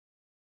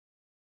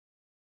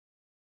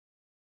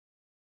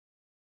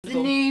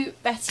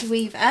Betty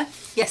Weaver.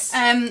 Yes.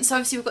 So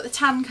obviously we've got the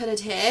tan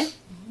coloured here.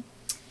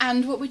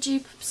 And what would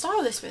you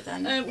style this with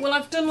then? Well,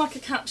 I've done like a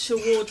capsule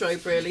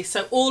wardrobe really,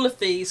 so all of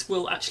these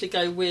will actually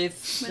go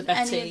with the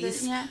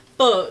Bettys. Yeah.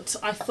 But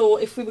I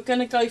thought if we were going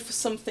to go for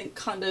something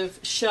kind of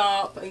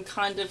sharp and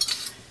kind of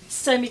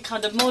semi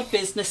kind of mod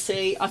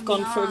businessy, I've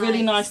gone for a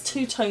really nice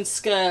two-tone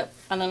skirt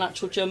and an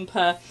actual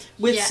jumper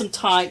with some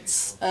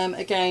tights.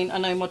 Again, I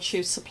know Mod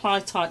Shoes supply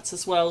tights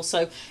as well,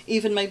 so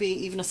maybe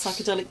even a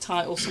psychedelic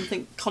tight or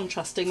something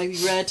contrasting, maybe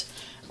red.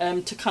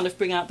 To kind of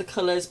bring out the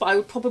colours, but I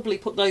would probably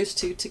put those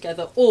two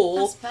together.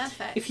 Or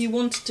if you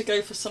wanted to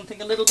go for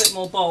something a little bit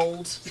more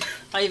bold,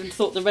 I even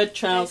thought the red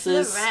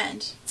trousers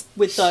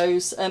with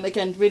those.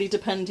 Again, really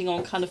depending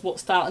on kind of what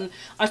style. And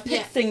I've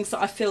picked things that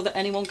I feel that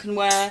anyone can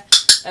wear,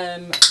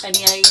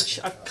 any age.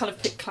 I've kind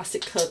of picked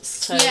classic cuts,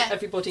 so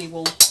everybody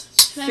will.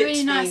 They're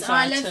really nice. These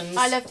items.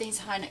 I love these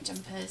high neck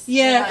jumpers.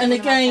 Yeah, and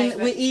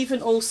again, we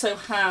even also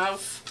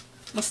have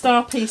my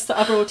star piece that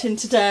I brought in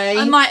today.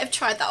 I might have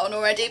tried that on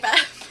already,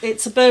 but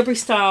it's a Burberry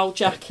style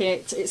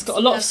jacket. It's got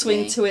a lot of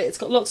swing to it. It's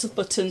got lots of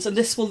buttons, and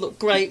this will look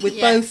great with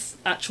both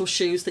actual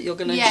shoes that you're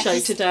going to show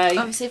today.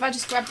 Obviously, if I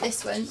just grab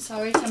this one,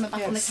 sorry, turn my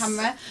back on the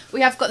camera.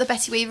 We have got the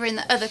Betty Weaver in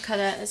the other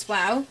colour as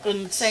well.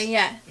 And so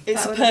yeah,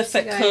 it's a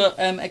perfect cut.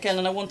 Again,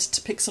 and I wanted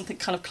to pick something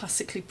kind of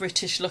classically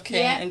British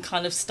looking and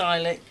kind of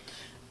stylish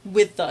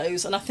with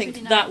those, and I think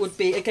really that would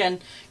be,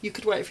 again, you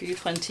could wear it if you were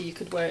 20, you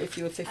could wear it if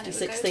you were 50,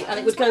 60, and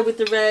it would go with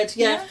the red.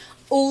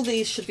 All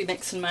these should be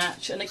mix and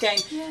match, and again,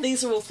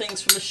 these are all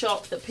things from the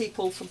shop that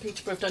people from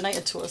Peterborough have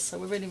donated to us, so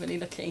we're really, really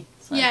lucky.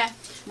 So,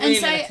 and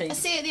so I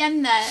see at the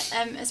end there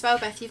as well,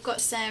 Beth, you've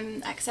got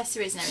some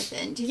accessories and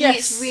everything. Do you think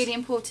it's really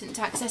important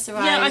to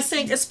accessorise? Yeah, I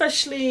think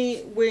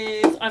especially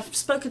with, I've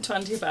spoken to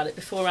Andy about it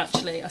before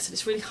actually. I said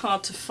it's really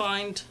hard to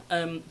find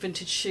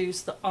vintage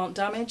shoes that aren't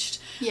damaged.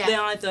 They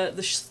either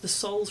the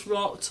soles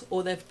rot,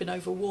 or they've been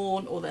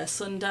overworn, or they're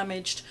sun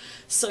damaged.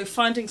 So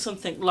finding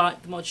something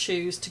like the Mod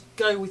shoes to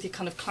go with your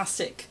kind of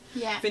classic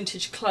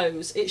vintage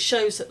clothes, it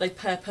shows that they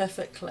pair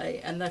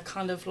perfectly, and they're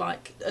kind of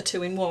like a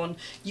two-in-one.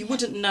 You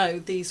wouldn't know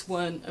these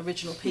weren't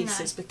original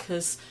pieces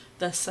because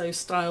they're so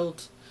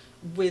styled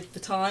with the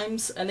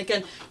times. And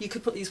again, you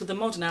could put these with a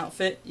modern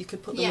outfit, you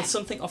could put them with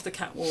something off the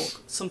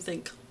catwalk,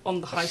 something on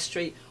the high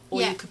street,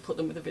 or you could put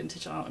them with a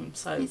vintage item.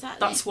 So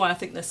that's why I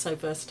think they're so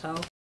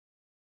versatile.